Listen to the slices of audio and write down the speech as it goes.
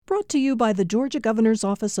brought to you by the Georgia Governor's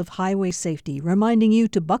Office of Highway Safety, reminding you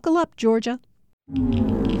to buckle up, Georgia.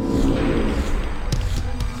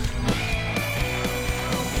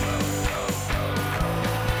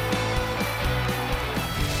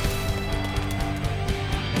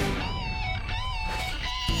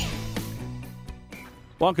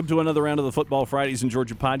 Welcome to another round of the Football Fridays in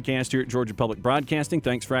Georgia podcast here at Georgia Public Broadcasting.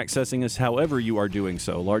 Thanks for accessing us however you are doing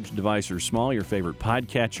so. Large device or small, your favorite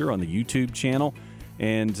podcatcher on the YouTube channel,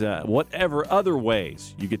 and whatever other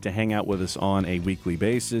ways you get to hang out with us on a weekly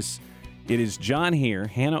basis. It is John here,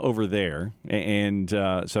 Hannah over there, and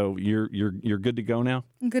so you're good to go now?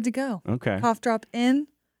 I'm good to go. Okay. Cough drop in,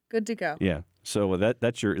 good to go. Yeah. So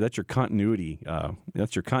that's your continuity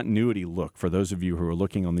look for those of you who are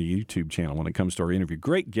looking on the YouTube channel when it comes to our interview.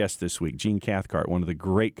 Great guest this week, Gene Cathcart, one of the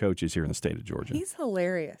great coaches here in the state of Georgia. He's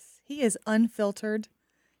hilarious. He is unfiltered.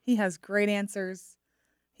 He has great answers.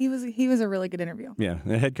 He was a really good interview. Yeah,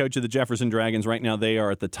 the head coach of the Jefferson Dragons. Right now they are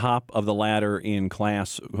at the top of the ladder in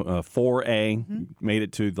Class 4A. Mm-hmm. Made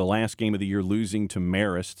it to the last game of the year, losing to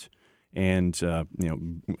Marist. And,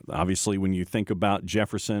 obviously when you think about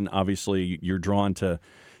Jefferson, obviously you're drawn to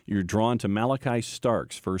Malachi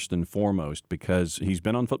Starks first and foremost because he's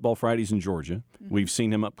been on Football Fridays in Georgia. Mm-hmm. We've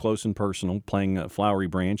seen him up close and personal playing at Flowery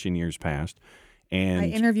Branch in years past. And I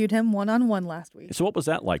interviewed him one-on-one last week. So what was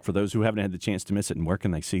that like for those who haven't had the chance to miss it, and where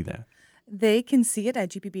can they see that? They can see it at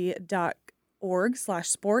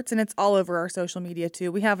gpb.org/sports, and it's all over our social media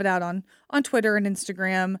too. We have it out on Twitter and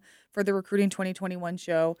Instagram for the Recruiting 2021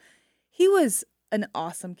 show. He was an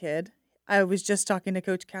awesome kid. I was just talking to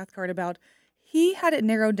Coach Cathcart about he had it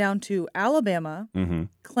narrowed down to Alabama, mm-hmm.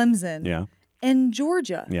 Clemson, and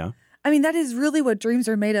Georgia. Yeah. I mean, that is really what dreams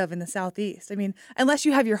are made of in the Southeast. I mean, unless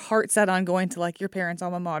you have your heart set on going to like your parents'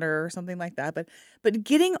 alma mater or something like that. But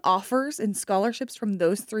getting offers and scholarships from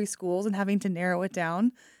those three schools and having to narrow it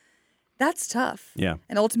down, that's tough. Yeah.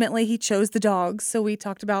 And ultimately he chose the Dogs. So we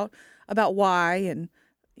talked about why and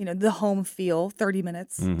the home feel, 30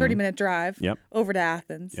 minutes, mm-hmm. 30-minute drive over to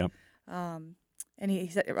Athens. Yep. And he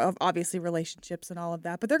said, obviously, relationships and all of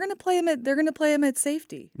that. But they're going to play him at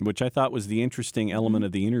safety, which I thought was the interesting element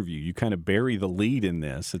of the interview. You kind of bury the lead in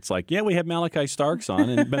this. It's like, we have Malachi Starks on,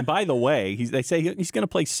 and by the way, they say he's going to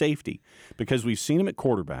play safety because we've seen him at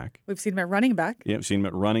quarterback, we've seen him at running back, we've seen him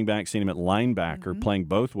at running back, seen him at linebacker, mm-hmm. playing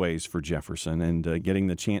both ways for Jefferson, and getting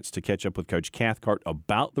the chance to catch up with Coach Cathcart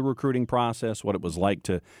about the recruiting process, what it was like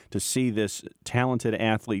to see this talented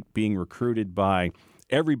athlete being recruited by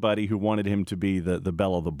everybody who wanted him to be the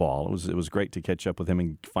belle of the ball. It was great to catch up with him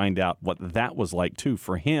and find out what that was like, too,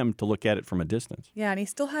 for him to look at it from a distance. Yeah, and he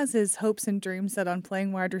still has his hopes and dreams set on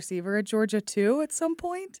playing wide receiver at Georgia, too, at some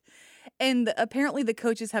point. And apparently the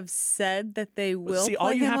coaches have said that they will play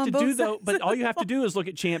all you him have on to both do, sides though, but all you have to do is look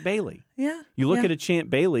at Champ Bailey. Yeah. You look at a Champ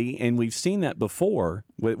Bailey, and we've seen that before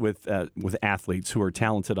with athletes who are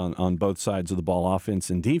talented on both sides of the ball, offense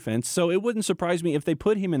and defense. So it wouldn't surprise me if they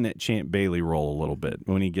put him in that Champ Bailey role a little bit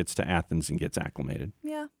when he gets to Athens and gets acclimated.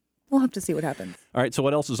 Yeah. We'll have to see what happens. All right, so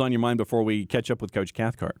what else is on your mind before we catch up with Coach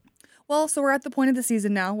Cathcart? Well, so we're at the point of the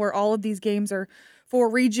season now where all of these games are for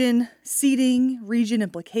region seeding, region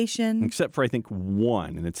implication. Except for, I think,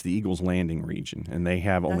 one, and it's the Eagles Landing region. And they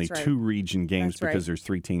have only two region games because there's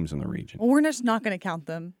three teams in the region. Well, we're just not going to count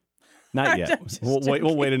them. Not yet.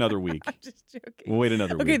 We'll wait another week. I'm just joking. We'll wait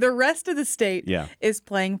another week. Okay, the rest of the state is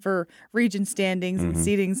playing for region standings and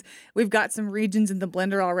seedings. We've got some regions in the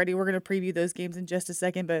blender already. We're going to preview those games in just a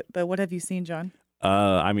second. But what have you seen, John?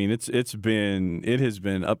 I mean, it has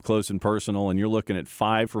been up close and personal, and you're looking at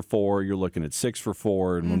 5 for 4, you're looking at 6 for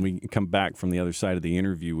 4, and when we come back from the other side of the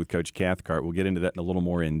interview with Coach Cathcart, we'll get into that in a little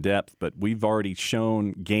more in depth. But we've already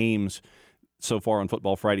shown games so far on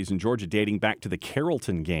Football Fridays in Georgia, dating back to the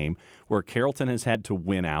Carrollton game, where Carrollton has had to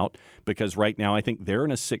win out because right now I think they're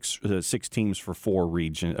in a six teams for four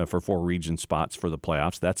region spots for the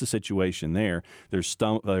playoffs. That's a situation there. There's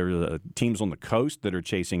teams on the coast that are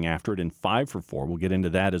chasing after it in 5 for 4. We'll get into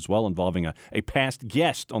that as well, involving a past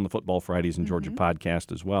guest on the Football Fridays in Georgia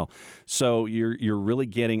podcast as well. So you're really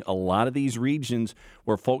getting a lot of these regions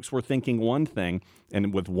where folks were thinking one thing,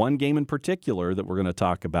 and with one game in particular that we're going to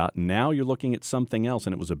talk about, now you're looking at something else,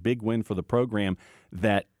 and it was a big win for the program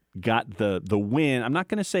that got the win. I'm not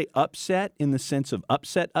going to say upset in the sense of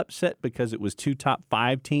upset because it was 2 top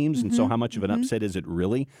 5 teams, and so how much of an upset is it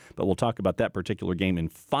really? But we'll talk about that particular game in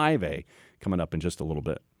 5A coming up in just a little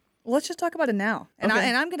bit. Well, let's just talk about it now. And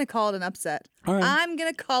okay. I'm going to call it an upset. All right. I'm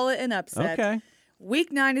going to call it an upset. Okay.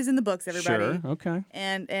 Week 9 is in the books, everybody. Sure. Okay.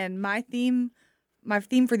 And my theme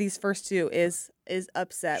for these first 2 is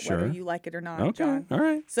upset, sure. whether you like it or not. Okay. John. All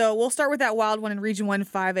right. So we'll start with that wild one in Region 1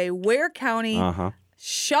 5A. Ware County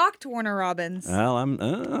shocked Warner Robins. Well, I'm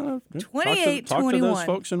 28-21. Talk to those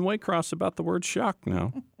folks in Waycross about the word shock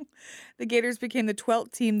now. The Gators became the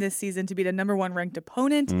 12th team this season to beat a number 1 ranked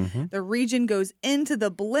opponent. Mm-hmm. The region goes into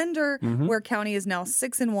the blender, where County is now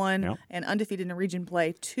 6-1 and undefeated in region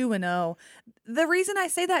play, 2-0. The reason I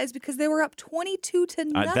say that is because they were up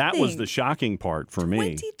 22-0. That was the shocking part for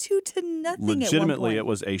me. 22-0. Legitimately, it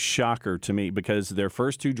was a shocker to me because their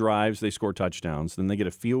first 2 drives, they score touchdowns. Then they get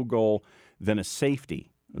a field goal, then a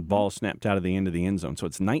safety. The ball snapped out of the end of the end zone. So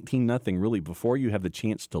it's 19-0 really before you have the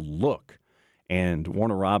chance to look. And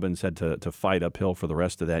Warner Robins had to fight uphill for the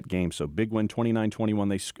rest of that game. So big win,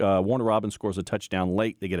 29-21. Warner Robins scores a touchdown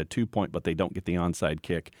late. They get a 2-point, but they don't get the onside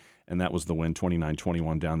kick. And that was the win,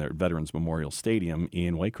 29-21 down there at Veterans Memorial Stadium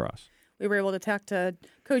in Waycross. We were able to talk to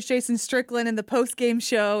Coach Jason Strickland in the post-game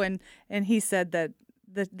show, and he said that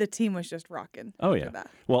the team was just rocking. Oh, yeah. That.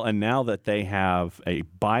 Well, and now that they have a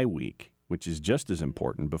bye week, which is just as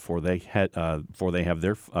important before they have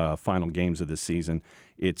their final games of the season.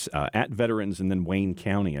 It's at Veterans and then Wayne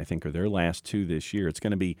County, I think, are their last 2 this year. It's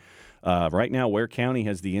going to be right now Ware County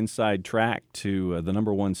has the inside track to the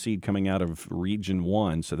number 1 seed coming out of Region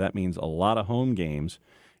 1, so that means a lot of home games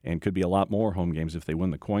and could be a lot more home games if they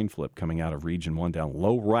win the coin flip coming out of Region 1 down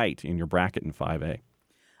low right in your bracket in 5A.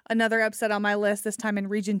 Another upset on my list, this time in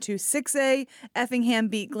Region 2 6A. Effingham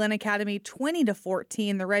beat Glen Academy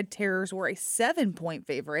 20-14. The Red Terrors were a 7-point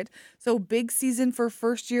favorite. So big season for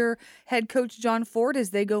first-year head coach John Ford as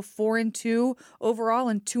they go 4-2 overall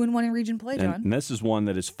and 2-1 in region play, John. And this is one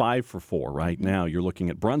that is 5 for 4 right now. You're looking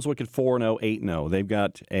at Brunswick at 4-0, 8-0. They've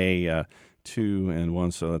got a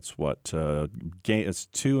 2-1, so that's what? It's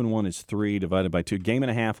 2 and 1 is 3 divided by 2. Game and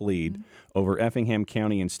a half lead over Effingham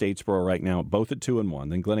County and Statesboro right now, both at 2 and 1.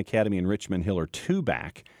 Then Glen Academy and Richmond Hill are 2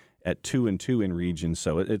 back at 2 and 2 in region.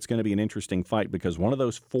 So it's going to be an interesting fight because one of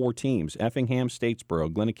those 4 teams, Effingham,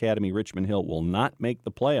 Statesboro, Glen Academy, Richmond Hill, will not make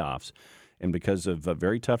the playoffs. And because of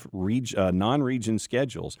very tough non-region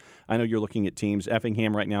schedules, I know you're looking at teams.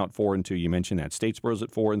 Effingham right now at 4-2. You mentioned that. Statesboro's at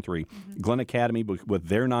 4-3. Glen Academy with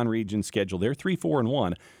their non-region schedule, they're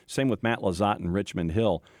 3-4-1. Same with Matt Lazat and Richmond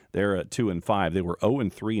Hill. They're at 2-5. They were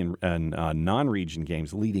 0-3 in non-region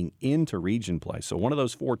games leading into region play. So one of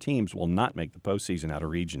those 4 teams will not make the postseason out of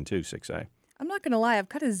Region 2, 6A. I'm not going to lie. I've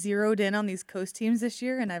kind of zeroed in on these coast teams this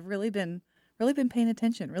year, and I've really been paying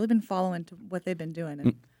attention, really been following to what they've been doing.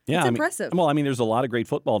 And yeah, it's impressive. There's a lot of great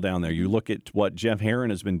football down there. You look at what Jeff Herron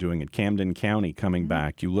has been doing at Camden County coming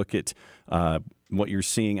back. You look at what you're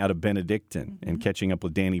seeing out of Benedictine and catching up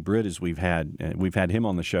with Danny Britt as we've had him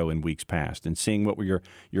on the show in weeks past, and seeing what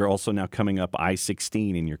you're also now coming up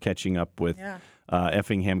I-16 and you're catching up with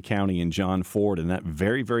Effingham County and John Ford in that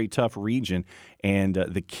very, very tough region. And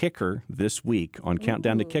the kicker this week on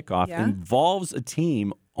Countdown to Kickoff involves a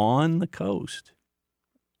team on the coast.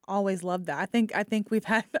 Always loved that. I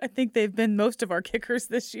think they've been most of our kickers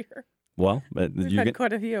this year. Well, we've had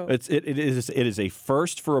quite a few. It is a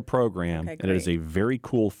first for a program, okay, and it is a very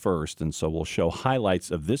cool first. And so we'll show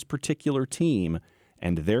highlights of this particular team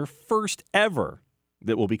and their first ever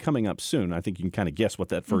that will be coming up soon. I think you can kind of guess what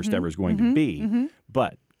that first ever is going to be.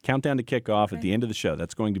 But Countdown to Kickoff at the end of the show.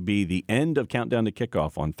 That's going to be the end of Countdown to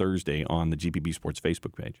Kickoff on Thursday on the GPB Sports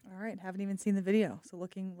Facebook page. All right. Haven't even seen the video, so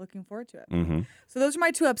looking forward to it. So those are my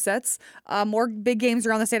 2 upsets. More big games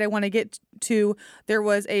around the state I want to get to. There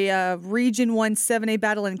was a Region 1 7A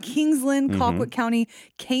battle in Kingsland. Colquitt County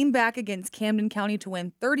came back against Camden County to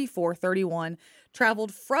win 34-31.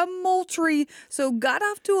 Traveled from Moultrie, so got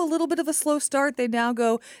off to a little bit of a slow start. They now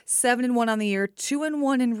go 7-1 on the year,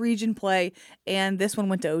 2-1 in region play, and this one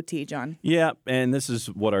went to OT, John. Yeah, and this is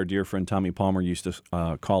what our dear friend Tommy Palmer used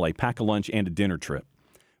to call a pack a lunch and a dinner trip.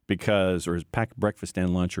 Or pack breakfast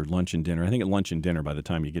and lunch, or lunch and dinner. I think it's lunch and dinner by the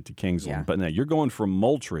time you get to Kingsland. Yeah. But now you're going from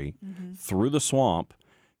Moultrie through the swamp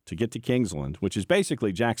to get to Kingsland, which is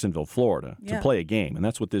basically Jacksonville, Florida, to play a game. And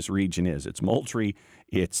that's what this region is. It's Moultrie,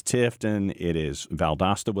 it's Tifton, it is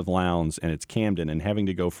Valdosta with Lowndes, and it's Camden. And having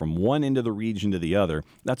to go from one end of the region to the other,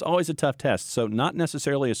 that's always a tough test. So not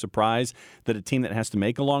necessarily a surprise that a team that has to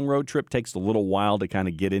make a long road trip takes a little while to kind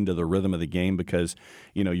of get into the rhythm of the game because,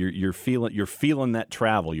 you're feeling that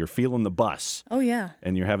travel. You're feeling the bus. Oh, yeah.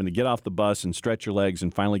 And you're having to get off the bus and stretch your legs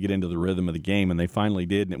and finally get into the rhythm of the game. And they finally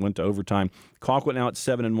did, and it went to overtime. Colquitt now at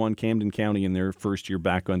 7-1, Camden County in their first year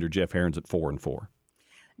back under Jeff Herons at 4-4.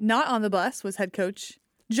 Not on the bus was head coach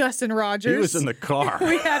Justin Rogers. He was in the car.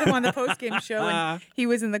 We had him on the postgame show, and he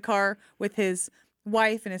was in the car with his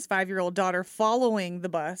wife and his 5-year-old daughter following the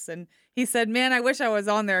bus. And he said, man, I wish I was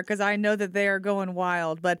on there because I know that they are going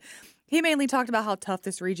wild. But he mainly talked about how tough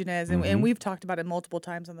this region is, and we've talked about it multiple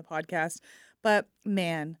times on the podcast. But,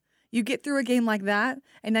 man, You get through a game like that,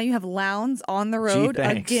 and now you have Lowndes on the road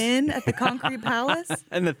thanks. again at the Concrete Palace.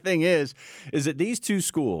 And the thing is that these two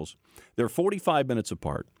schools, they're 45 minutes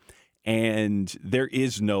apart, and there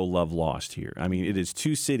is no love lost here. I mean, it is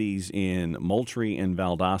two cities in Moultrie and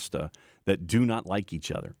Valdosta that do not like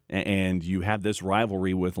each other. And you have this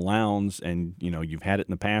rivalry with Lowndes, and, you've had it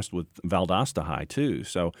in the past with Valdosta High, too.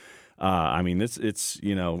 So, I mean, it's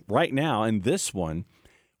right now, and this one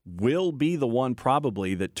will be the one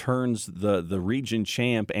probably that turns the region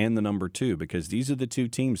champ and the number 2, because these are the two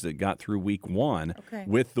teams that got through week 1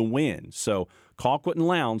 with the win. So Colquitt and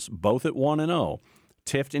Lowndes both at 1-0.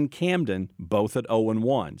 Tift and Camden both at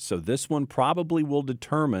 0-1. So this one probably will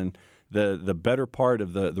determine the better part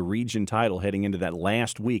of the region title heading into that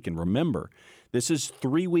last week. And remember, this is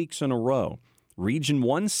 3 weeks in a row. Region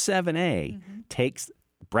 1 7A takes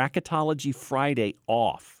Bracketology Friday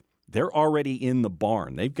off. They're already in the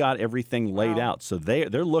barn. They've got everything laid out. So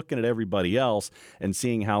they're looking at everybody else and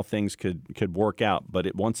seeing how things could work out.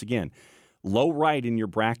 But once again, low right in your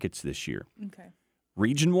brackets this year. Okay.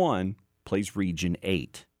 Region 1 plays Region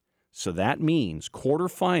 8. So that means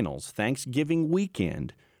quarterfinals, Thanksgiving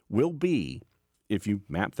weekend, will be, if you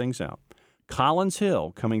map things out, Collins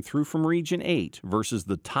Hill coming through from Region 8 versus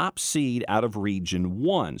the top seed out of Region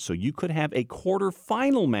 1. So you could have a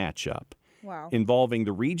quarterfinal matchup. Wow. Involving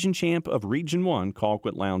the region champ of Region 1,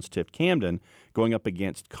 Colquitt, Lowndes, Tift, Camden, going up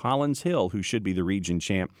against Collins Hill, who should be the region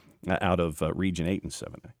champ out of Region 8 and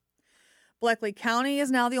 7A. Bleckley County is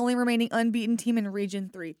now the only remaining unbeaten team in Region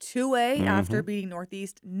 3 2A after beating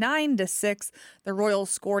Northeast 9-6. The Royals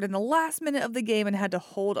scored in the last minute of the game and had to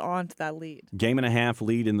hold on to that lead. Game and a half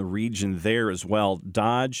lead in the region there as well.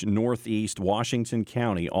 Dodge, Northeast, Washington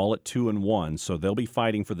County, all at 2-1. So they'll be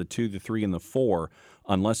fighting for the 2, the 3, and the 4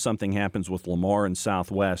 unless something happens with Lamar and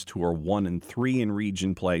Southwest, who are 1-3 in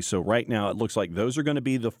region play. So right now it looks like those are going to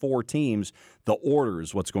be the 4 teams. The order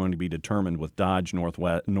is what's going to be determined with Dodge,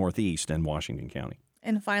 Northeast, and Washington County.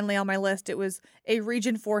 And finally on my list, it was a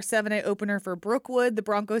Region 4 7A opener for Brookwood. The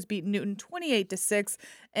Broncos beat Newton 28-6.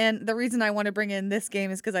 And the reason I want to bring in this game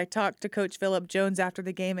is because I talked to Coach Philip Jones after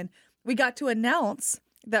the game, and we got to announce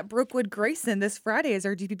that Brookwood Grayson this Friday is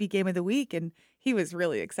our GPB Game of the Week, and he was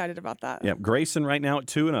really excited about that. Yep, Grayson right now at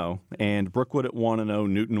 2-0, and Brookwood at 1-0,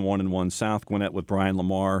 Newton 1-1, South Gwinnett with Brian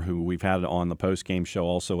Lamar, who we've had on the post-game show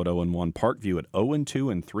also at 0-1, Parkview at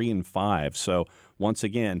 0-2 and 3-5. So once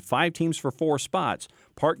again, 5 teams for 4 spots.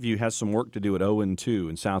 Parkview has some work to do at 0-2,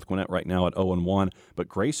 and South Gwinnett right now at 0-1. But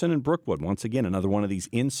Grayson and Brookwood, once again, another one of these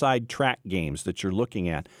inside track games that you're looking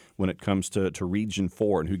at when it comes to Region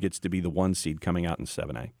 4 and who gets to be the 1 seed coming out in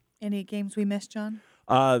 7A. Any games we missed, John?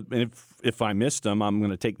 And if I missed them, I'm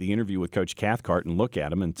going to take the interview with Coach Cathcart and look at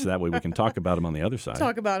them, and so that way we can talk about them on the other side.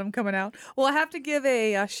 Talk about them coming out. Well, I have to give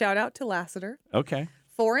a shout-out to Lassiter. Okay.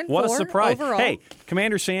 4-4 What a surprise. overall. Hey,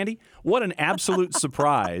 Commander Sandy, what an absolute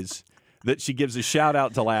surprise that she gives a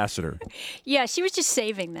shout-out to Lassiter. Yeah, she was just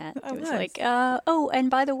saving that. It was was. like, oh,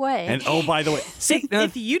 and by the way. And oh, by the way, see,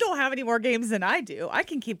 If you don't have any more games than I do, I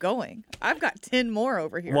can keep going. I've got 10 more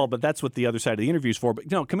over here. well, but that's what the other side of the interview is for.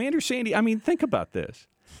 But no, Commander Sandy, I mean, think about this.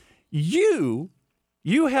 You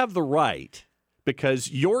have the right,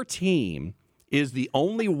 because your team is the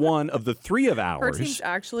only one of the 3 of ours Her team's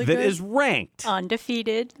actually that good. is ranked.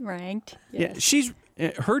 Undefeated, ranked. Yes.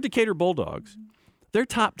 Yeah, her Decatur Bulldogs, they're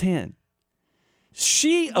top 10.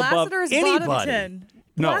 She above Lassiter's anybody. bottom 10.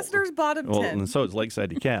 No. Lassiter's bottom 10. Well, and so is Lakeside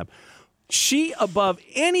DeKalb. She above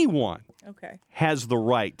anyone Okay. has the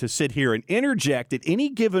right to sit here and interject at any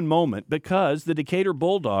given moment, because the Decatur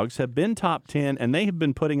Bulldogs have been top 10 and they have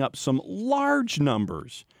been putting up some large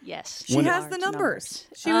numbers. Yes. She has the numbers.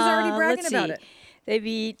 She was already bragging let's about see. it. They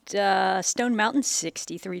beat Stone Mountain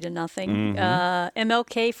 63-0.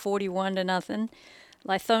 MLK 41-0.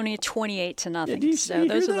 Lithonia 28-0. do you So hear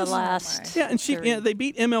those are the this? last. Yeah, and three. they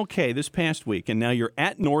beat MLK this past week, and now you're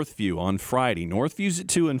at Northview on Friday. Northview's at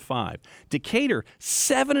 2-5. Decatur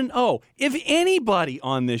 7-0. If anybody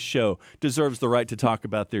on this show deserves the right to talk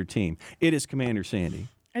about their team, it is Commander Sandy.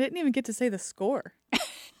 I didn't even get to say the score.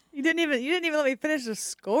 You didn't even let me finish the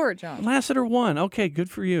score, John. Lassiter won. Okay, good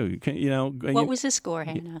for you. What was the score,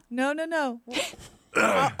 Hannah? No.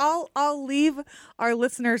 I'll leave our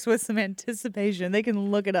listeners with some anticipation. They can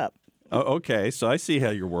look it up Oh, okay, so I see how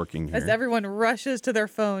you're working here. as everyone rushes to their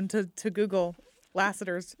phone to Google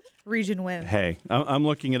Lassiter's region win. Hey, I'm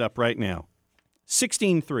looking it up right now.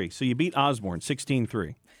 16-3. So you beat Osborne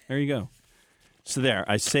 16-3. There you go. So there,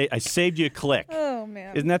 I saved you a click. Oh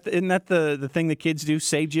man. Isn't that the thing the kids do?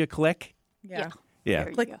 Saved you a click? Yeah. Yeah. There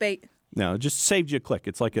you go. Clickbait. No, just saved you a click.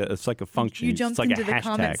 It's like a function. You It's jumped like into a the hashtag.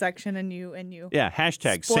 comment section and you Yeah,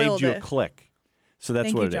 hashtag spoiled saved you it. a click. So that's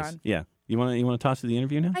Thank what you, it is. John. Yeah. You want to toss to the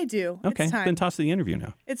interview now? I do. Okay, It's time. then toss to the interview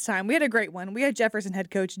now. It's time. We had a great one. We had Jefferson head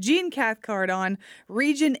coach Gene Cathcart on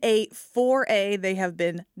Region 8 4A. They have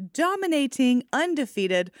been dominating,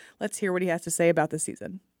 undefeated. Let's hear what he has to say about the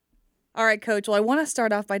season. All right, Coach. Well, I want to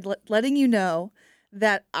start off by letting you know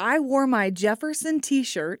that I wore my Jefferson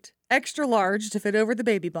t-shirt, extra large to fit over the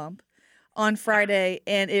baby bump, on Friday,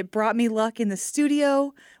 and it brought me luck in the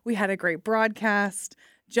studio. We had a great broadcast.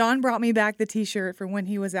 John brought me back the t-shirt from when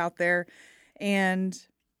he was out there, and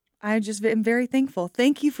I just am very thankful.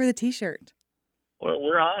 Thank you for the t-shirt. Well,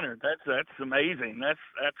 we're honored. That's amazing. That's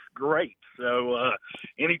great. So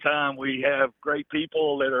anytime we have great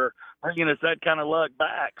people that are bringing us that kind of luck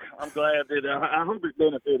back, I'm glad that I hope it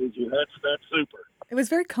benefited you. That's super. It was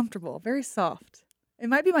very comfortable, very soft. It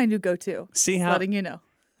might be my new go-to. See just how? letting you know.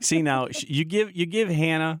 See now, you give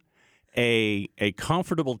Hannah a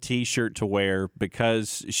comfortable T-shirt to wear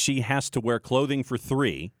because she has to wear clothing for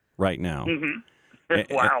 3 right now.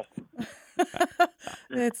 Mm-hmm. Wow.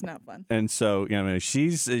 It's not fun. And so,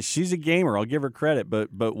 she's a gamer. I'll give her credit.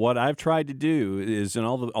 But what I've tried to do is in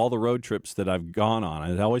all the road trips that I've gone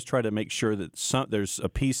on, I always try to make sure that there's a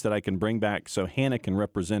piece that I can bring back so Hannah can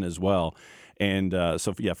represent as well. And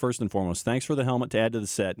first and foremost, thanks for the helmet to add to the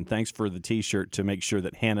set, and thanks for the T-shirt to make sure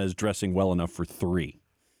that Hannah is dressing well enough for 3.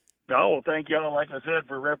 Oh, well, thank y'all, like I said,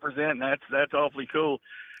 for representing. That's awfully cool.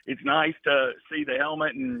 It's nice to see the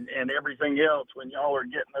helmet and everything else when y'all are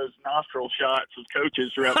getting those nostril shots of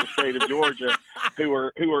coaches throughout the state of Georgia who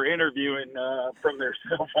are interviewing from their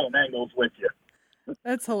cell phone angles with you.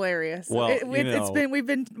 That's hilarious. Well,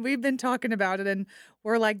 we've been talking about it, and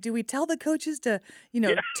we're like, do we tell the coaches to,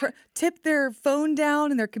 tip their phone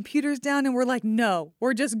down and their computers down? And we're like, no,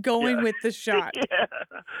 we're just going with the shot. Yeah.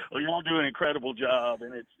 Well, y'all do an incredible job,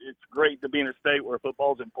 and it's great to be in a state where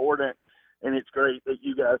football's important, and it's great that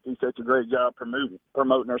you guys do such a great job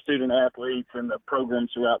promoting our student athletes and the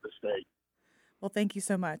programs throughout the state. Well, thank you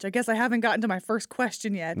so much. I guess I haven't gotten to my first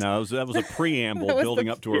question yet. No, that was a preamble building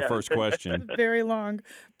up to our first question. Very long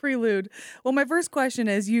prelude. Well, my first question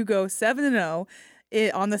is, you go 7-0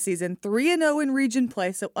 on the season, 3-0 in region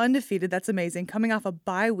play, so undefeated. That's amazing. Coming off a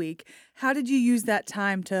bye week, how did you use that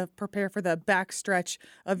time to prepare for the backstretch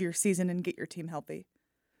of your season and get your team healthy?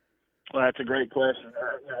 Well, that's a great question.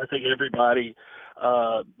 I think everybody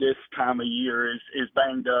this time of year is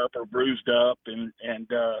banged up or bruised up, and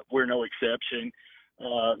we're no exception.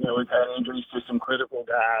 We've had injuries to some critical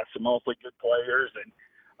guys, some awfully good players,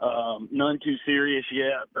 and none too serious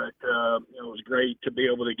yet. But it was great to be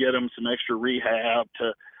able to get them some extra rehab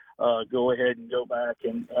to go ahead and go back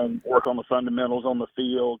and work on the fundamentals on the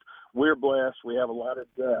field. We're blessed. We have a lot of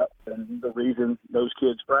depth, and the reason those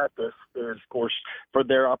kids practice is, of course, for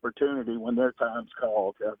their opportunity when their time's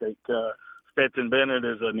called. I think Stetson Bennett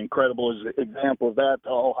is an incredible example of that to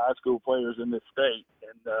all high school players in this state.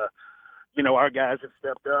 And, our guys have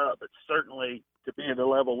stepped up, but certainly to be at the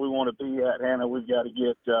level we want to be at, Hannah, we've got to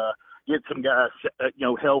get some guys,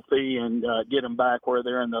 healthy and get them back where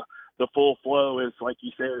they're in the full flow, is like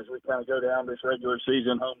you said, as we kind of go down this regular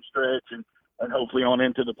season home stretch and hopefully on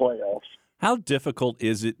into the playoffs. How difficult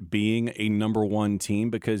is it being a number 1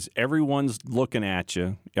 team? Because everyone's looking at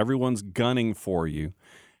you, everyone's gunning for you.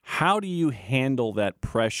 How do you handle that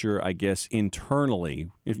pressure, I guess, internally?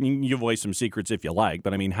 If you can give away some secrets if you like,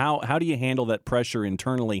 but I mean, how do you handle that pressure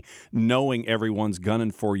internally, knowing everyone's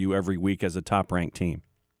gunning for you every week as a top-ranked team?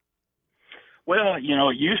 Well, it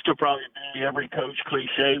used to probably be every coach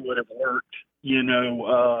cliche would have worked,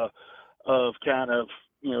 of kind of,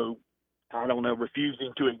 I don't know,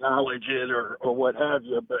 refusing to acknowledge it or what have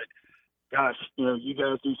you. But, gosh, you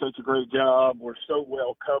guys do such a great job. We're so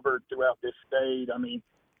well covered throughout this state. I mean,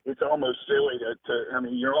 it's almost silly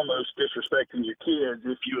you're almost disrespecting your kids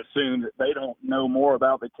if you assume that they don't know more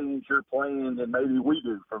about the teams you're playing than maybe we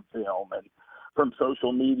do from film and from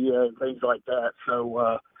social media and things like that.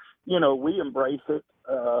 So, we embrace it.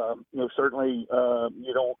 Certainly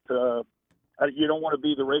you don't want to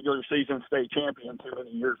be the regular season state champion too many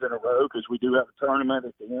years in a row, because we do have a tournament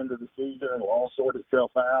at the end of the season and it'll all sort itself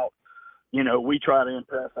out. We try to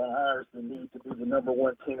impress on ours the need to be the number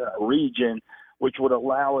 1 team in our region, which would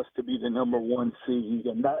allow us to be the number 1 seed,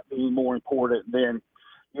 and that being more important than,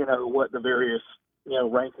 what the various,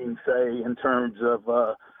 rankings say in terms of,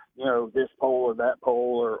 this poll or that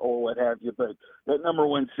poll or what have you. But that number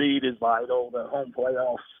 1 seed is vital. The home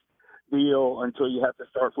playoffs deal, until you have to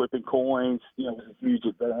start flipping coins, is a huge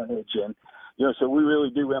advantage. And, so we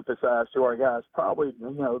really do emphasize to our guys probably,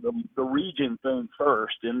 the region thing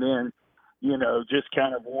first, and then, just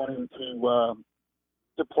kind of wanting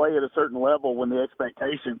to play at a certain level when the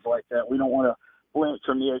expectations like that. We don't want to flinch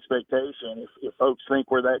from the expectation. If folks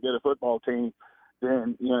think we're that good a football team,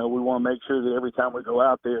 then, we want to make sure that every time we go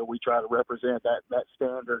out there, we try to represent that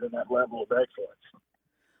standard and that level of excellence.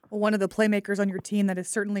 Well, one of the playmakers on your team that has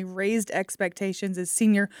certainly raised expectations is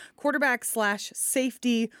senior quarterback /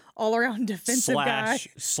 safety, all-around defensive guy.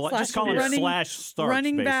 Just call him slash Starks,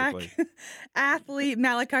 running basically. back, athlete,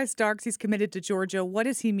 Malachi Starks. He's committed to Georgia. What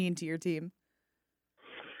does he mean to your team?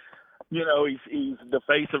 He's the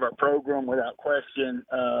face of our program without question.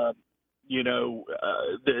 The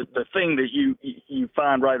thing that you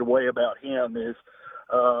find right away about him is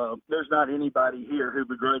there's not anybody here who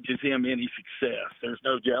begrudges him any success. There's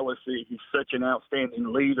no jealousy. He's such an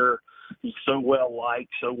outstanding leader. He's so well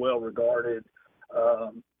liked, so well regarded.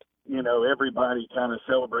 Everybody kind of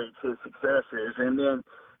celebrates his successes, and then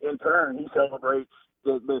in turn he celebrates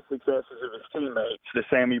the successes of his teammates, the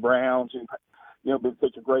Sammy Browns, and been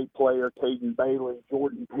such a great player, Caden Bailey,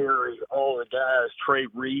 Jordan Perry, all the guys, Trey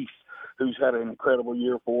Reese, who's had an incredible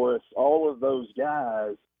year for us. All of those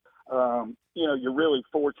guys, you're really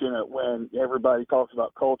fortunate when everybody talks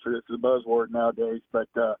about culture. It's a buzzword nowadays, but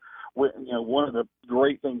one of the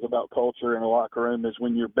great things about culture in a locker room is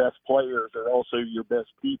when your best players are also your best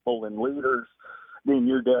people and leaders, then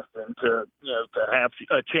you're destined to have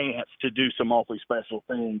a chance to do some awfully special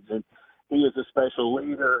things. And he is a special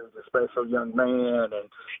leader, he's a special young man, and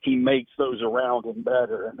he makes those around him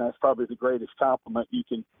better. And that's probably the greatest compliment you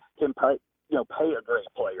can pay a great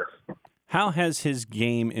player. How has his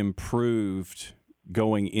game improved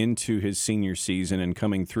going into his senior season and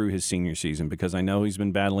coming through his senior season? Because I know he's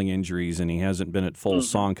been battling injuries and he hasn't been at full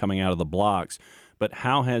song coming out of the blocks. But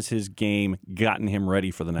how has his game gotten him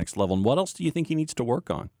ready for the next level? And what else do you think he needs to work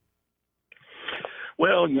on?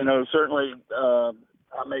 Well, certainly I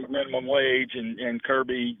make minimum wage, and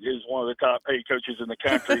Kirby is one of the top paid coaches in the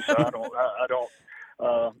country. So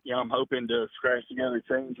I'm hoping to scratch together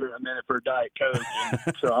change in a minute for a Diet Coke.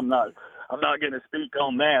 And so I'm not going to speak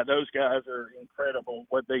on that. Those guys are incredible,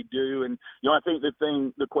 what they do. And, I think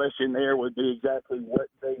the question there would be exactly what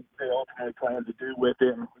they ultimately plan to do with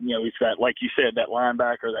him. He's got, like you said, that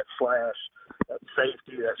linebacker, that slash, that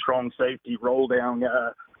safety, that strong safety, roll down guy.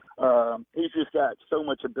 He's just got so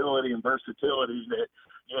much ability and versatility that,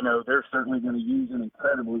 they're certainly going to use him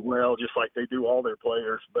incredibly well, just like they do all their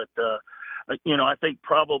players. But, I think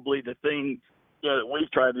probably the thing that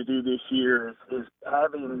we've tried to do this year is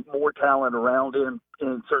having more talent around him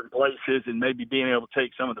in certain places and maybe being able to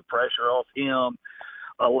take some of the pressure off him.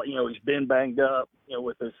 He's been banged up,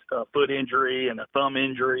 with his foot injury and a thumb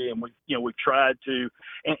injury, and we've tried to,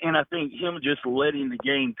 and I think him just letting the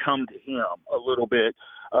game come to him a little bit.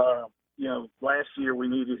 Last year we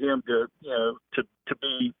needed him to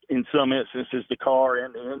be, in some instances, the car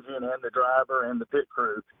and the engine and the driver and the pit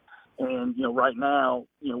crew. And, right now,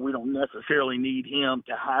 we don't necessarily need him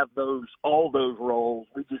to have all those roles.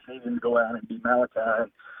 We just need him to go out and be Malachi.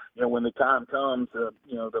 And, when the time comes, the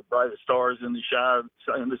brightest stars in the sky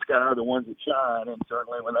are the ones that shine. And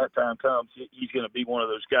certainly when that time comes, he's going to be one of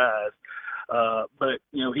those guys. But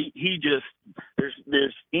he just,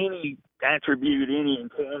 there's any attribute, any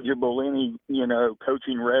intangible, any,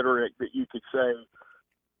 coaching rhetoric that you could say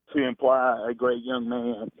to imply a great young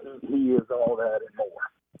man. He is all that and more.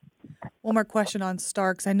 One more question on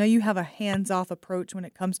Starks. I know you have a hands-off approach when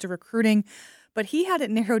it comes to recruiting, but he had it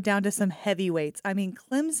narrowed down to some heavyweights. I mean,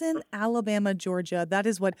 Clemson, Alabama, Georgia, that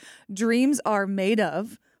is what dreams are made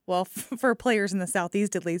of. Well, for players in the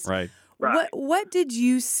Southeast, at least. Right. What did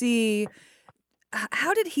you see?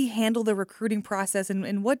 How did he handle the recruiting process,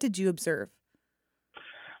 and what did you observe?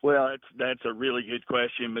 Well, that's a really good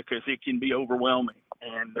question because it can be overwhelming.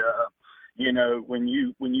 And, when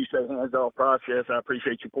you say hands-off process, I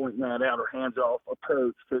appreciate you pointing that out, or hands-off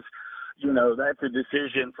approach, because, that's a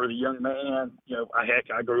decision for the young man.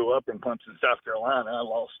 I grew up in Clemson, South Carolina. I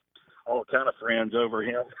lost all kind of friends over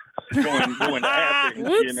him going to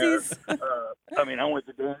Athens. I went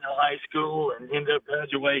to Daniel High School and ended up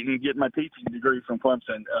graduating and getting my teaching degree from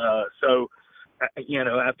Clemson.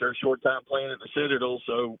 After a short time playing at the Citadel.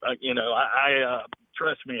 So, I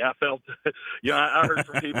trust me, I felt, I heard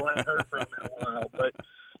from people I hadn't heard from in a while. But,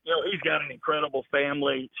 he's got an incredible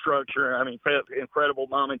family structure. Incredible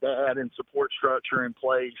mom and dad and support structure in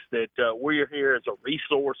place that we're here as a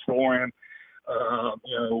resource for him.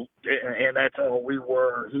 And that's all we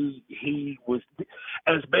were. He was,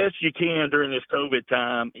 as best you can during this COVID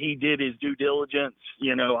time, he did his due diligence.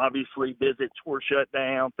 Obviously visits were shut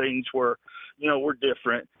down. Things were, were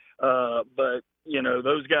different. But,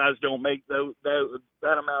 those guys don't make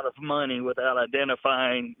that amount of money without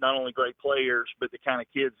identifying not only great players, but the kind of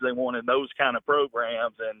kids they want in those kind of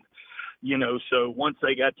programs. And, So once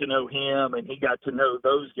they got to know him and he got to know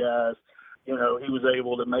those guys, he was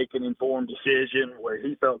able to make an informed decision where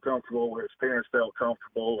he felt comfortable, where his parents felt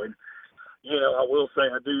comfortable. And, I will say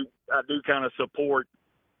I do kind of support,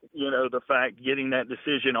 the fact getting that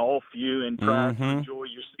decision off you and trying to enjoy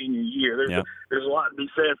your senior year. There's a lot to be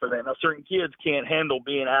said for that. Now, certain kids can't handle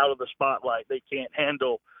being out of the spotlight. They can't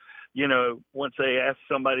handle, once they ask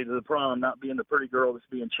somebody to the prom, not being the pretty girl that's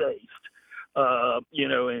being chased.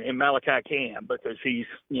 And Malachi can, because he's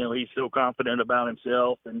so confident about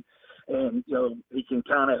himself and he can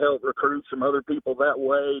kind of help recruit some other people that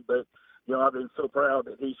way. But, I've been so proud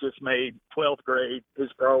that he's just made 12th grade his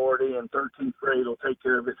priority, and 13th grade will take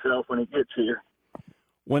care of itself when he gets here.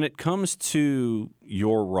 When it comes to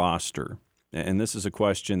your roster, and this is a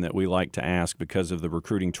question that we like to ask because of the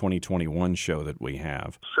Recruiting 2021 show that we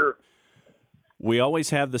have. Sure. We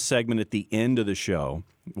always have the segment at the end of the show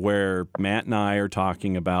where Matt and I are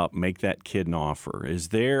talking about make that kid an offer. Is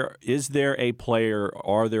there a player,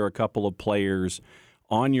 are there a couple of players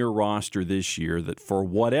on your roster this year that for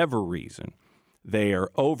whatever reason they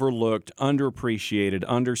are overlooked, underappreciated,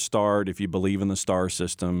 understarred, if you believe in the star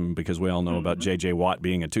system, because we all know about J.J. Watt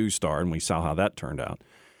being a 2-star, and we saw how that turned out.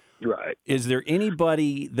 Right. Is there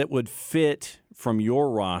anybody that would fit from your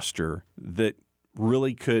roster that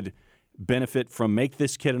really could benefit from make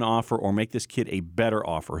this kid an offer or make this kid a better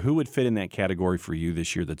offer? Who would fit in that category for you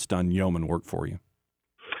this year that's done yeoman work for you?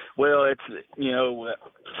 Well, it's,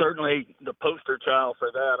 certainly the poster child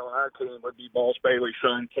for that on our team would be Boss Bailey's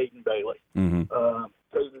son, Caden Bailey.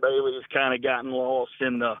 Caden Bailey has kind of gotten lost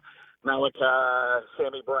in the Malachi,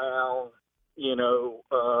 Sammy Brown, and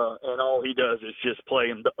all he does is just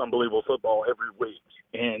play unbelievable football every week.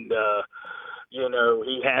 And,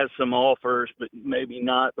 he has some offers, but maybe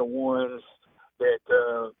not the ones that,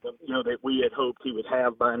 that we had hoped he would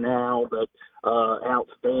have by now. But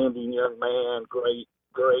outstanding young man, great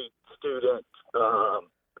student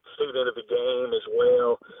of the game as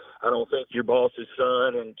well. I don't think your boss's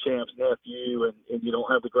son and Champ's nephew and you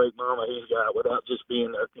don't have the great mama he's got without just being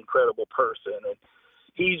an incredible person. And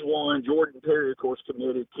he's one. Jordan Perry, of course,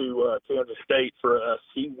 committed to Kansas State for us.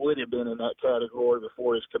 He would have been in that category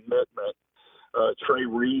before his commitment. Trey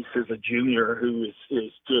Reese is a junior who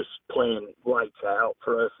is just playing lights out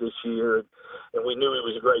for us this year, and we knew he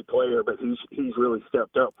was a great player, but he's really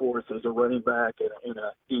stepped up for us as a running back and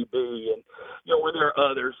a DB. And when there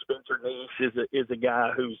are others, Spencer Nice is a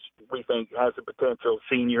guy who's we think has a potential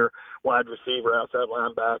senior wide receiver, outside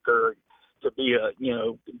linebacker, to be a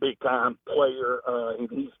big time player. And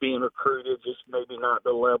he's being recruited, just maybe not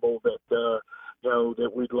the level that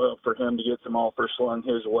that we'd love for him to get some offers slung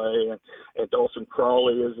his way. And Dawson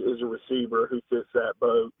Crawley is a receiver who fits that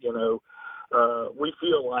boat. We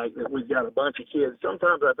feel like that we've got a bunch of kids.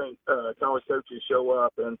 Sometimes I think college coaches show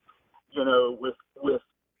up and, with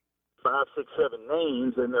 5, 6, 7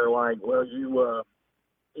 names, and they're like, well,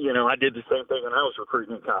 I did the same thing when I was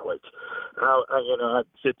recruiting in college. I'd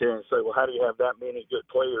sit there and say, well, how do you have that many good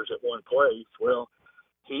players at one place? Well,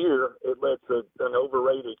 here it lets an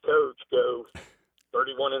overrated coach go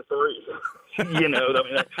 31-3.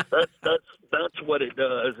 That's what it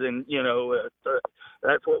does, and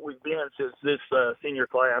that's what we've been since this senior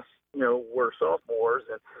class. We're sophomores,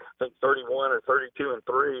 and I think 31 or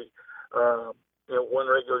 32-3. One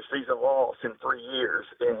regular season loss in 3 years,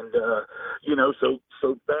 and so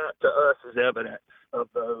that to us is evidence of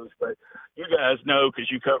those. But you guys know, because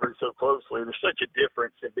you cover it so closely, there's such a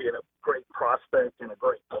difference in being a great prospect and a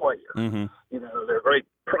great player. They're great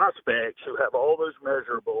prospects who have all those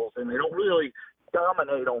measurables, and they don't really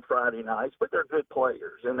dominate on Friday nights, but they're good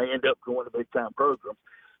players, and they end up going to big-time programs.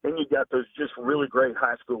 Then you've got those just really great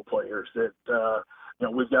high school players that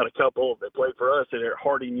we've got a couple that play for us at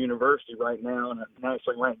Harding University right now in a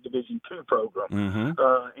nationally ranked Division II program.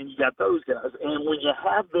 And you got those guys. And when you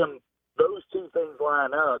have those two things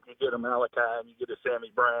line up, you get a Malachi and you get a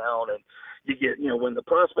Sammy Brown, and you get, when the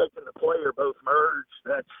prospect and the player both merge,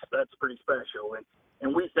 that's pretty special.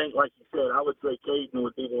 And we think, like you said, I would say Caden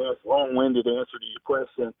would be the long-winded answer to your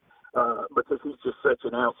question, because he's just such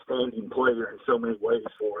an outstanding player in so many ways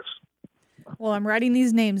for us. Well, I'm writing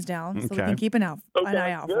these names down so we can keep an eye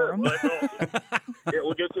out for them. Yeah,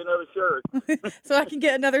 we'll get you another shirt. So I can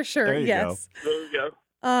get another shirt, there you yes. Go. There you go.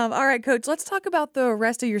 All right, Coach, let's talk about the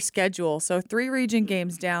rest of your schedule. So 3 region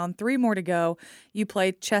games down, 3 more to go. You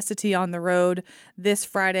played Chestatee on the road this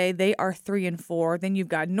Friday. They are 3-4. Then you've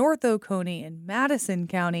got North Oconee and Madison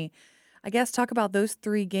County. I guess talk about those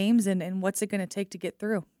 3 games and what's it going to take to get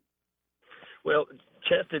through. Well,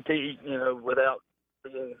 Chestatee, without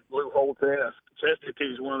being Lou Holtz-esque,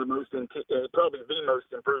 Chestatee is one of the probably the most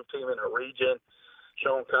improved team in our region.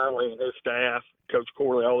 Sean Connolly and his staff, Coach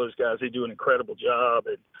Corley, all those guys, they do an incredible job.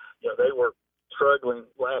 And, they were struggling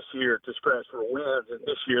last year to scratch for wins, and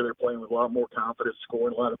this year they're playing with a lot more confidence,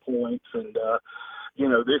 scoring a lot of points. And,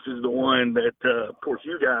 this is the one that, of course,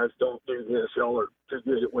 you guys don't do this. Y'all are too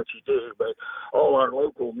good at what you do. But all our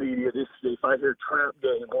local media, if I hear trap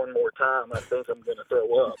game one more time, I think I'm going to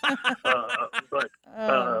throw up.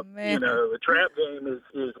 The trap game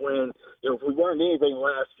is when, if we learned anything the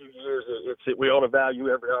last few years, it's that we ought to value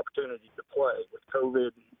every opportunity to play with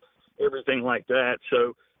COVID and everything like that.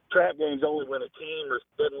 So trap games only when a team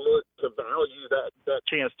doesn't look to value that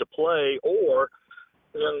chance to play, or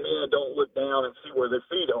young men don't look down and see where their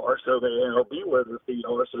feet are, so they be where their feet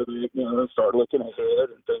are, so they start looking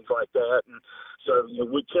ahead and things like that. And so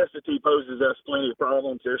Chestatee poses us plenty of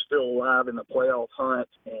problems. They're still alive in the playoff hunt,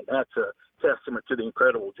 and that's a testament to the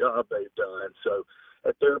incredible job they've done. So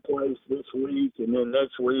at their place this week, and then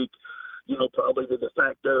next week, probably the de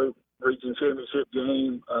facto region championship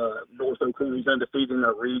game. North Oconee undefeated in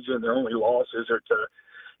our region. Their only losses are to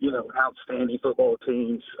outstanding football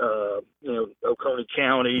teams, Oconee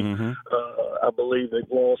County. Mm-hmm. I believe they've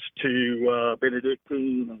lost to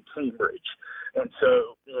Benedictine and Cambridge. And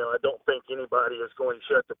so, I don't think anybody is going to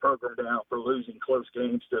shut the program down for losing close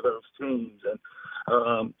games to those teams.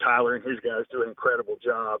 And Tyler and his guys do an incredible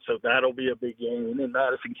job. So that'll be a big game. And then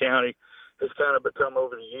Madison County has kind of become,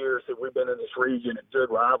 over the years that we've been in this region, a good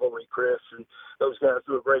rivalry, Chris. And those guys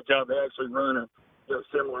do a great job. They actually run a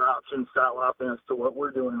similar option style offense to what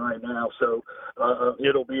we're doing right now. So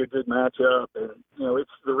it'll be a good matchup. And,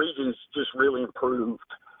 the region is just really improved.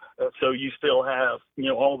 And so you still have,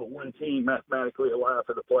 all but one team mathematically alive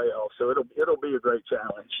for the playoffs. So it'll be a great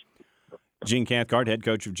challenge. Gene Cathcart, head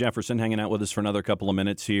coach of Jefferson, hanging out with us for another couple of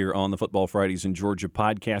minutes here on the Football Fridays in Georgia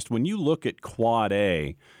podcast. When you look at Quad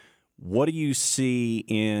A, what do you see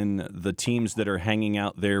in the teams that are hanging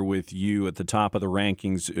out there with you at the top of the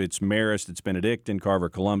rankings? It's Marist, it's Benedictine, Carver,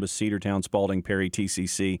 Columbus, Cedartown, Spalding, Perry,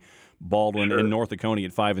 TCC, Baldwin, and North Oconee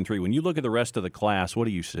at 5-3. When you look at the rest of the class, what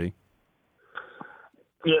do you see?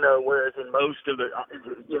 Whereas in most of the,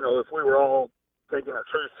 if we were all taking a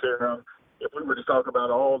truth serum, if we were to talk about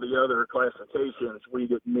all the other classifications,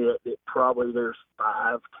 we'd admit that probably there's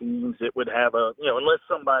 5 teams that would have unless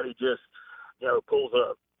somebody just, pulls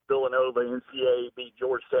a Villanova NCAA beat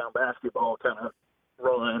Georgetown basketball kind of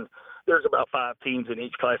run, there's about 5 teams in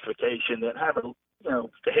each classification that have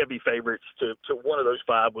the heavy favorites to one of those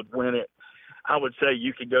 5 would win it. I would say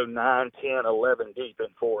you could go 9, 10, 11 deep in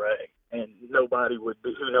 4A, and nobody would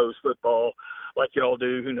be, who knows football like y'all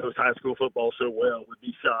do, who knows high school football so well, would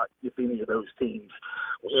be shocked if any of those teams,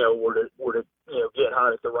 were to get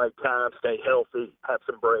hot at the right time, stay healthy, have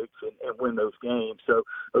some breaks, and win those games. So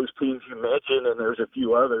those teams you mentioned, and there's a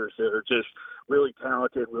few others that are just really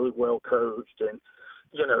talented, really well coached, and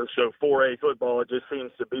so 4A football, it just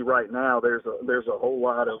seems to be right now. There's a whole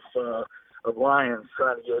lot of Lions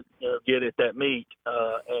trying to get at that meat,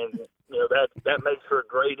 and that makes for a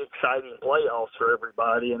great, exciting playoffs for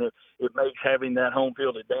everybody, and it makes having that home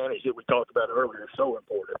field advantage that we talked about earlier so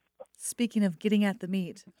important. Speaking of getting at the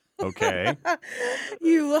meat, okay, I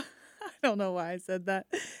don't know why I said that.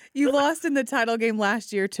 You lost in the title game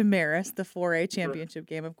last year to Marist, the 4A championship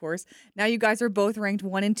game, of course. Now you guys are both ranked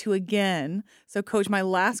 1 and 2 again. So, Coach, my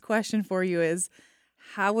last question for you is,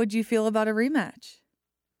 how would you feel about a rematch?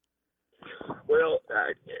 Well,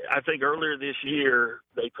 I think earlier this year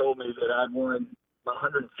they told me that I'd won my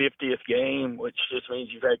 150th game, which just means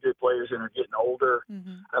you've had good players and are getting older.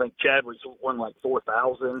 Mm-hmm. I think Chadwick's won like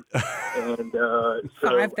 4,000. And so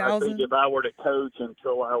 5,000. I think if I were to coach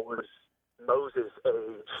until I was Moses'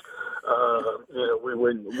 age, we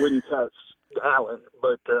wouldn't touch Allen.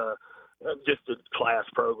 But just a class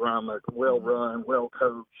program, well run, well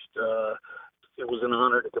coached. It was an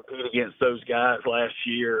honor to compete against those guys last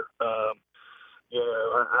year.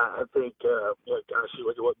 I think, gosh, you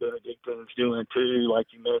look at what Benedictine's doing too, like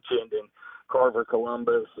you mentioned, and Carver,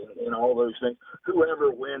 Columbus, and all those things.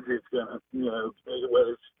 Whoever wins it's going to,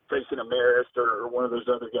 whether it's facing a Marist or one of those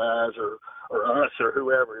other guys or us or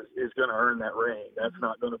whoever is going to earn that ring. That's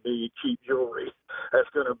not going to be cheap jewelry. That's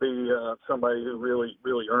going to be somebody who really,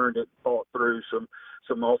 really earned it, fought through some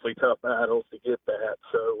awfully tough battles to get that.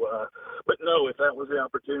 So, but no, if that was the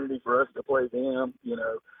opportunity for us to play them,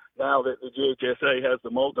 now that the GHSA has the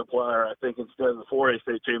multiplier, I think instead of the 4A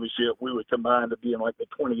state championship, we would combine to be in like the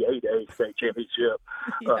 28A state championship.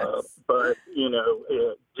 Yes. But,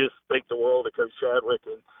 just think the world of Coach Chadwick,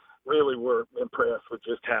 and really were impressed with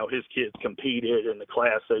just how his kids competed and the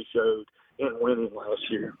class they showed in winning last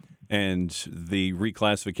year. And the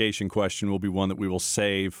reclassification question will be one that we will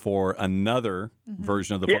save for another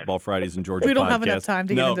version of the Football Fridays in Georgia podcast. We don't have enough time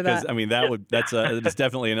to get into that. I mean, that's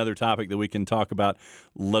definitely another topic that we can talk about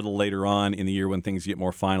a little later on in the year when things get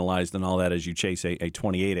more finalized and all that as you chase a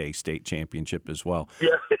 28A state championship as well. Yeah.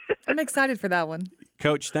 I'm excited for that one.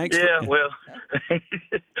 Coach, thanks. Yeah, well,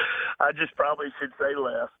 I just probably should say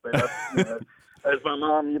less, but as my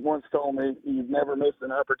mom once told me, you've never missed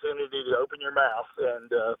an opportunity to open your mouth, and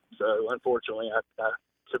so unfortunately, I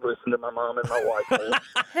should listen to my mom and my wife.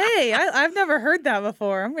 Hey, I've never heard that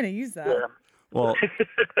before. I'm going to use that. Yeah. Well,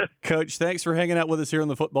 Coach, thanks for hanging out with us here on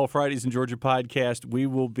the Football Fridays in Georgia podcast. We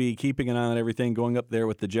will be keeping an eye on everything going up there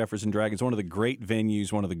with the Jefferson Dragons, one of the great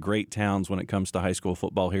venues, one of the great towns when it comes to high school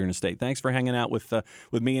football here in the state. Thanks for hanging out with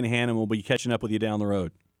me and Hannah, and we'll be catching up with you down the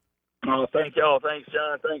road. Oh, thank y'all. Thanks,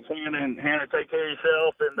 John. Thanks, Hannah. And Hannah, take care of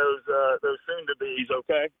yourself and those soon-to-be's,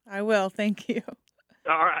 okay? I will. Thank you.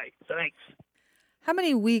 All right. Thanks. How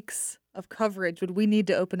many weeks of coverage would we need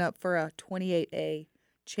to open up for a 28A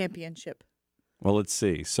championship? Well, let's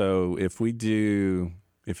see. So if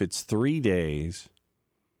it's 3 days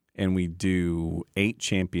and we do 8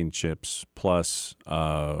 championships plus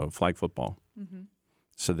flag football,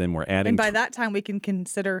 so then we're adding. And by that time, we can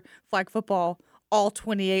consider flag football all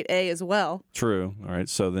 28A as well. True. All right.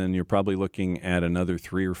 So then you're probably looking at another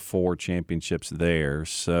 3 or 4 championships there.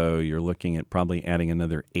 So you're looking at probably adding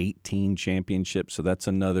another 18 championships. So that's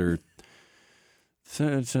another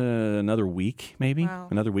week, maybe. Wow.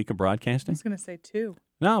 Another week of broadcasting. I was going to say 2.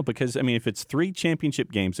 No, because, I mean, if it's 3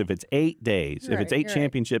 championship games, if it's 8 days, if it's 8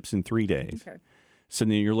 championships in 3 days, so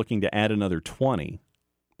then you're looking to add another 20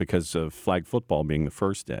 because of flag football being the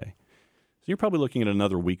first day. So you're probably looking at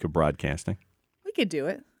another week of broadcasting. We could do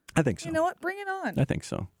it. I think so. You know what? Bring it on. I think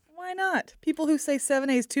so. Why not? People who say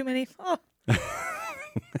 7A is too many,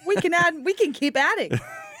 we can keep adding.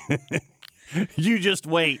 You just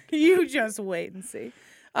wait. You just wait and see.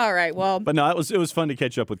 All right, well. But no, it was fun to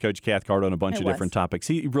catch up with Coach Cathcart on a bunch of different topics.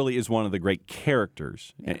 He really is one of the great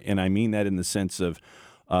characters, and I mean that in the sense of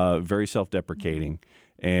very self-deprecating.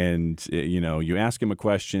 And, you ask him a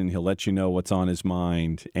question, he'll let you know what's on his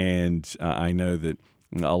mind. And I know that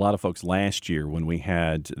a lot of folks last year when we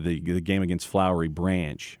had the game against Flowery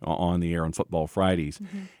Branch on the air on Football Fridays,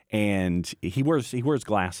 and he wears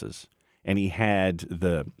glasses, and he had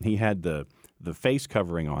the face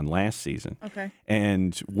covering on last season. Okay.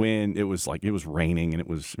 And when it was raining and it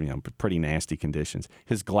was pretty nasty conditions,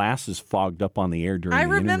 his glasses fogged up on the air during the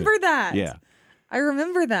interview. I remember that. Yeah. I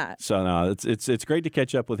remember that. So no, it's great to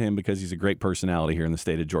catch up with him because he's a great personality here in the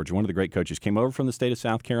state of Georgia. One of the great coaches. Came over from the state of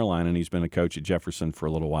South Carolina, and he's been a coach at Jefferson for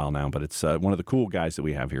a little while now. But it's one of the cool guys that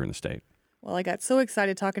we have here in the state. Well, I got so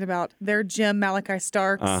excited talking about their Jim, Malachi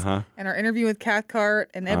Starks, and our interview with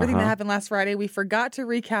Cathcart and everything that happened last Friday. We forgot to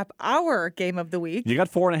recap our game of the week. You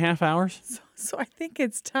got 4.5 hours? So I think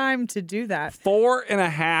it's time to do that.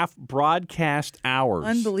 4.5 broadcast hours.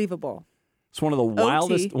 Unbelievable. It's one of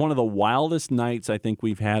the wildest nights I think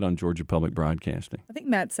we've had on Georgia Public Broadcasting. I think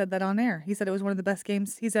Matt said that on air. He said it was one of the best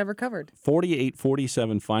games he's ever covered.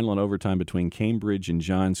 48-47 final in overtime between Cambridge and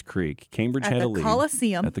Johns Creek. Cambridge had a lead.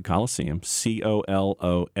 At the Coliseum. Colossseum.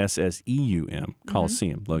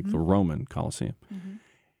 Coliseum, like the Roman Coliseum.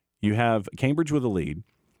 You have Cambridge with a lead.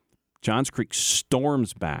 Johns Creek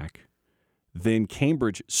storms back. Then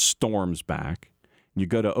Cambridge storms back. You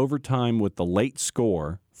go to overtime with the late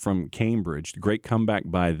score from Cambridge, great comeback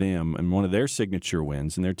by them, and one of their signature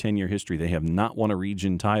wins in their 10-year history. They have not won a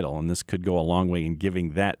region title, and this could go a long way in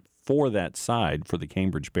giving that for that side for the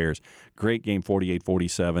Cambridge Bears. Great game,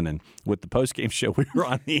 48-47, and with the post-game show, we were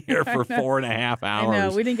on the air for 4.5 hours. I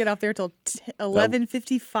know. We didn't get off there till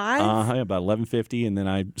 11:55. About 11:50, and then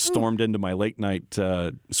I stormed into my late-night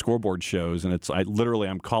scoreboard shows, and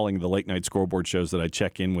I'm calling the late-night scoreboard shows that I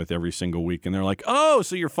check in with every single week, and they're like, oh,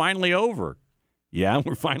 so you're finally over. Yeah,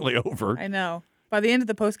 we're finally over. I know. By the end of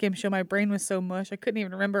the post-game show, my brain was so mush, I couldn't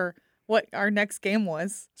even remember what our next game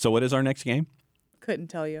was. So what is our next game? Couldn't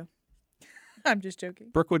tell you. I'm just joking.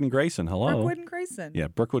 Brookwood and Grayson. Hello. Brookwood and Grayson. Yeah,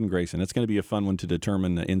 Brookwood and Grayson. It's going to be a fun one to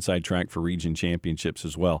determine the inside track for region championships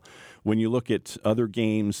as well. When you look at other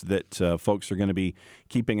games that folks are going to be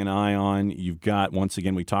keeping an eye on, you've got, once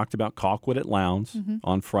again, we talked about Colquitt at Lowndes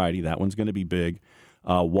on Friday. That one's going to be big.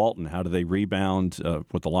 Walton, how do they rebound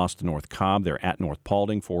with the loss to North Cobb? They're at North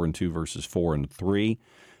Paulding, 4-2 versus 4-3.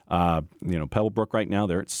 Pebblebrook right now,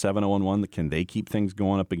 they're at 7-0-1. Can they keep things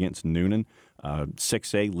going up against Noonan?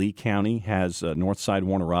 6A, Lee County has Northside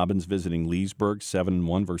Warner Robins visiting Leesburg,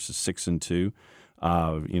 7-1 versus 6-2.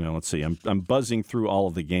 Let's see. I'm buzzing through all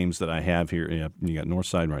of the games that I have here. You got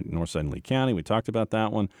Northside and Lee County. We talked about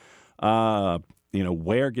that one.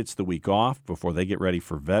 Ware gets the week off before they get ready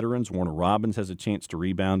for veterans. Warner Robins has a chance to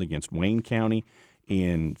rebound against Wayne County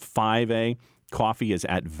in 5A. Coffee is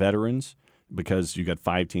at veterans because you got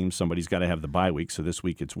 5 teams. Somebody's got to have the bye week. So this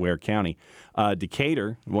week it's Ware County.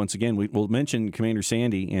 Decatur, once again, we'll mention Commander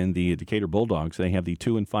Sandy and the Decatur Bulldogs. They have the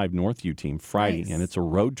 2-5 Northview team Friday, Nice. and it's a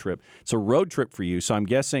road trip. It's a road trip for you. So I'm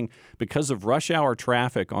guessing because of rush hour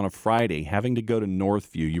traffic on a Friday, having to go to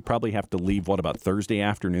Northview, you probably have to leave, about Thursday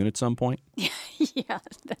afternoon at some point? Yeah,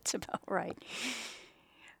 that's about right.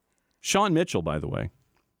 Sean Mitchell, by the way,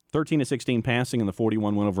 13-16 passing in the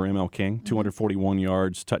 41 win over ML King, 241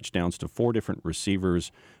 yards, touchdowns to 4 different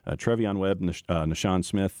receivers. Trevion Webb and Nashawn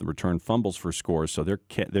Smith returned fumbles for scores, so they're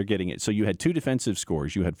getting it. So you had 2 defensive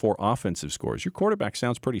scores. You had 4 offensive scores. Your quarterback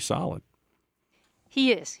sounds pretty solid.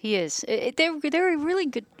 He is. They're a really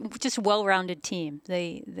good, just well-rounded team.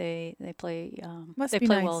 They play Must they be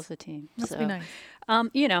play nice. well as a team. Must so, be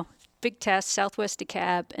nice. Big test, Southwest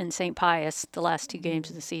DeKalb and St. Pius, the last 2 games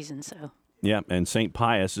of the season. So. Yeah, and St.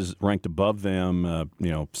 Pius is ranked above them.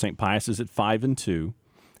 St. Pius is at 5-2.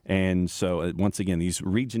 And so, once again, these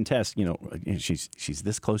region tests, she's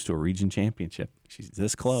this close to a region championship. She's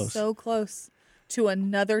this close. So close to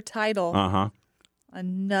another title. Uh-huh.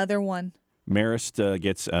 Another one. Marist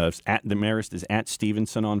Marist is at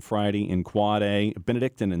Stevenson on Friday in Quad A.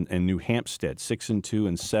 Benedictine and New Hampstead 6-2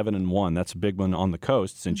 and 7-1. That's a big one on the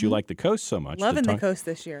coast since you like the coast so much. Loving the coast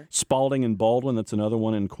this year. Spalding and Baldwin, that's another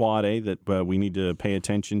one in Quad A that we need to pay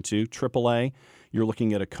attention to. AAA, you're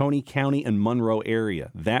looking at Oconee County and Monroe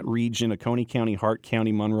area. That region, Oconee County, Hart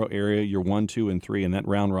County, Monroe area, you're 1, 2, and 3, and that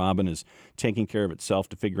round robin is taking care of itself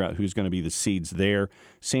to figure out who's going to be the seeds there.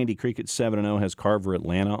 Sandy Creek at 7-0 has Carver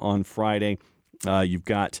Atlanta on Friday. You've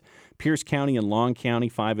got Pierce County and Long County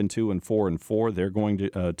 5-2 and 4-4. They're going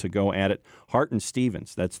to go at it. Hart and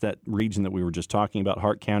Stevens, that's that region that we were just talking about.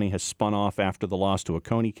 Hart County has spun off after the loss to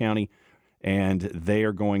Oconee County, and they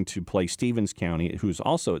are going to play Stevens County, who's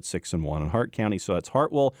also at 6-1, and Hart County. So it's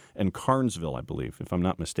Hartwell and Carnesville, I believe, if I'm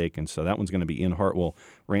not mistaken. So that one's going to be in Hartwell.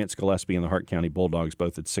 Rance Gillespie and the Hart County Bulldogs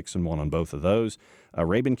both at 6-1 on both of those.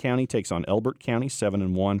 Rabun County takes on Elbert County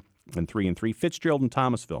 7-1 and 3-3. Fitzgerald and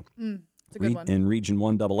Thomasville. It's a good one. In Region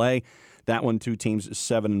 1 AA. That one, 2 teams,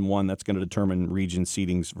 7-1. That's going to determine region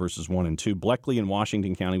seedings versus 1 and 2. Bleckley and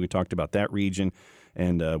Washington County, we talked about that region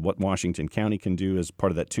and what Washington County can do as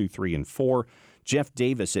part of that 2, 3, and 4. Jeff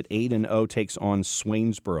Davis at 8-0 takes on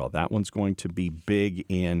Swainsboro. That one's going to be big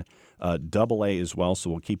in AA as well, so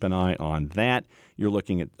we'll keep an eye on that. You're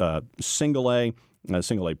looking at single A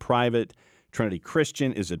private. Trinity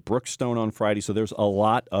Christian is at Brookstone on Friday, so there's a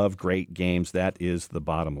lot of great games. That is the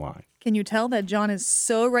bottom line. Can you tell that John is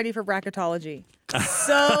so ready for bracketology?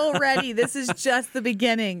 So ready. This is just the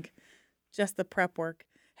beginning, just the prep work.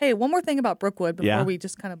 Hey, one more thing about Brookwood before we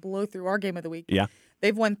just kind of blow through our game of the week. Yeah.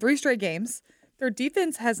 They've won 3 straight games. Their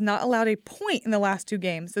defense has not allowed a point in the last 2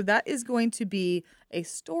 games, so that is going to be a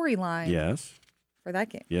storyline for that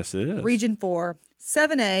game. Yes, it is. Region 4,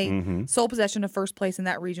 7A, sole possession of first place in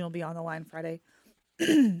that region will be on the line Friday.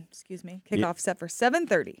 Excuse me. Kickoff set for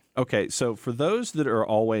 7:30. Okay, so for those that are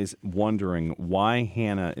always wondering why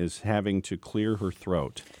Hannah is having to clear her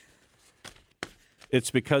throat, it's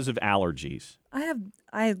because of allergies.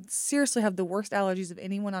 I seriously have the worst allergies of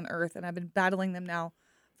anyone on earth, and I've been battling them now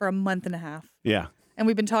for a month and a half. Yeah. And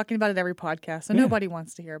we've been talking about it every podcast, so nobody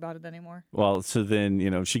wants to hear about it anymore. Well, so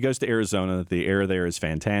then, she goes to Arizona. The air there is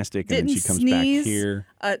fantastic, and then she comes back here.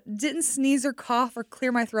 Didn't sneeze or cough or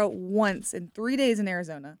clear my throat once in 3 days in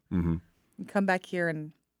Arizona. Mm-hmm. And come back here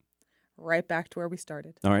and right back to where we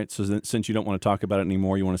started. All right, so since you don't want to talk about it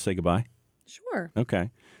anymore, you want to say goodbye? Sure. Okay.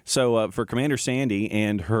 So for Commander Sandy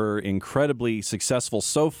and her incredibly successful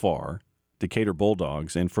so far Decatur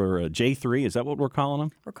Bulldogs, and for J3, is that what we're calling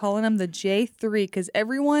them? We're calling them the J3 because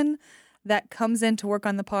everyone that comes in to work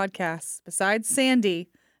on the podcast, besides Sandy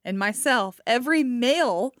and myself, every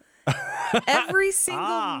male, every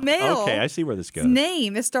single male. Okay, I see where this goes.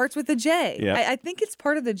 Name, it starts with a J. Yep. I think it's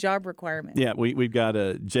part of the job requirement. Yeah, we've got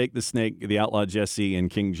Jake the Snake, the Outlaw Jesse, and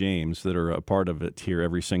King James that are a part of it here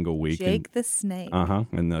every single week. Jake the Snake.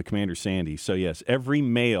 And Commander Sandy. So, yes, every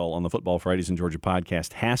male on the Football Fridays in Georgia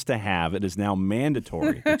podcast has to have, it is now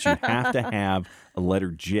mandatory that you have to have a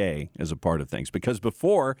letter J as a part of things. Because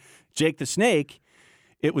before Jake the Snake,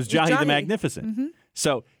 it was Jahi the Magnificent. Mm-hmm.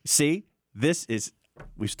 So, see,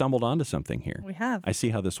 we've stumbled onto something here. We have. I see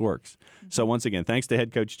how this works. So once again, thanks to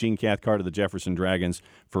head coach Gene Cathcart of the Jefferson Dragons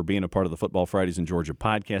for being a part of the Football Fridays in Georgia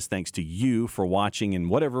podcast. Thanks to you for watching in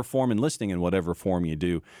whatever form and listening in whatever form you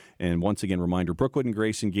do. And once again, reminder, Brookwood and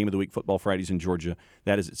Grayson, Game of the Week, Football Fridays in Georgia.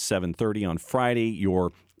 That is at 7:30 on Friday.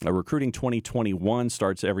 Your Recruiting 2021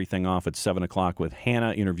 starts everything off at 7 o'clock with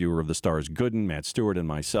Hannah, interviewer of the Stars Gooden, Matt Stewart, and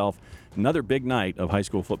myself. Another big night of high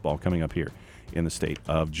school football coming up here in the state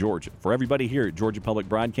of Georgia. For everybody here at Georgia Public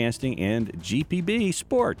Broadcasting and GPB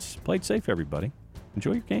Sports, play it safe, everybody.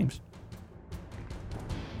 Enjoy your games.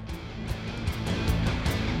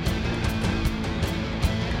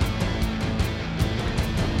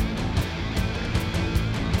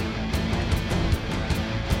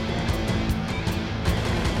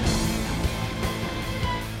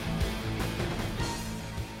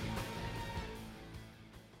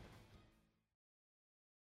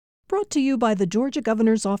 Brought to you by the Georgia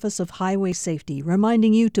Governor's Office of Highway Safety,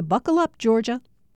 reminding you to buckle up, Georgia.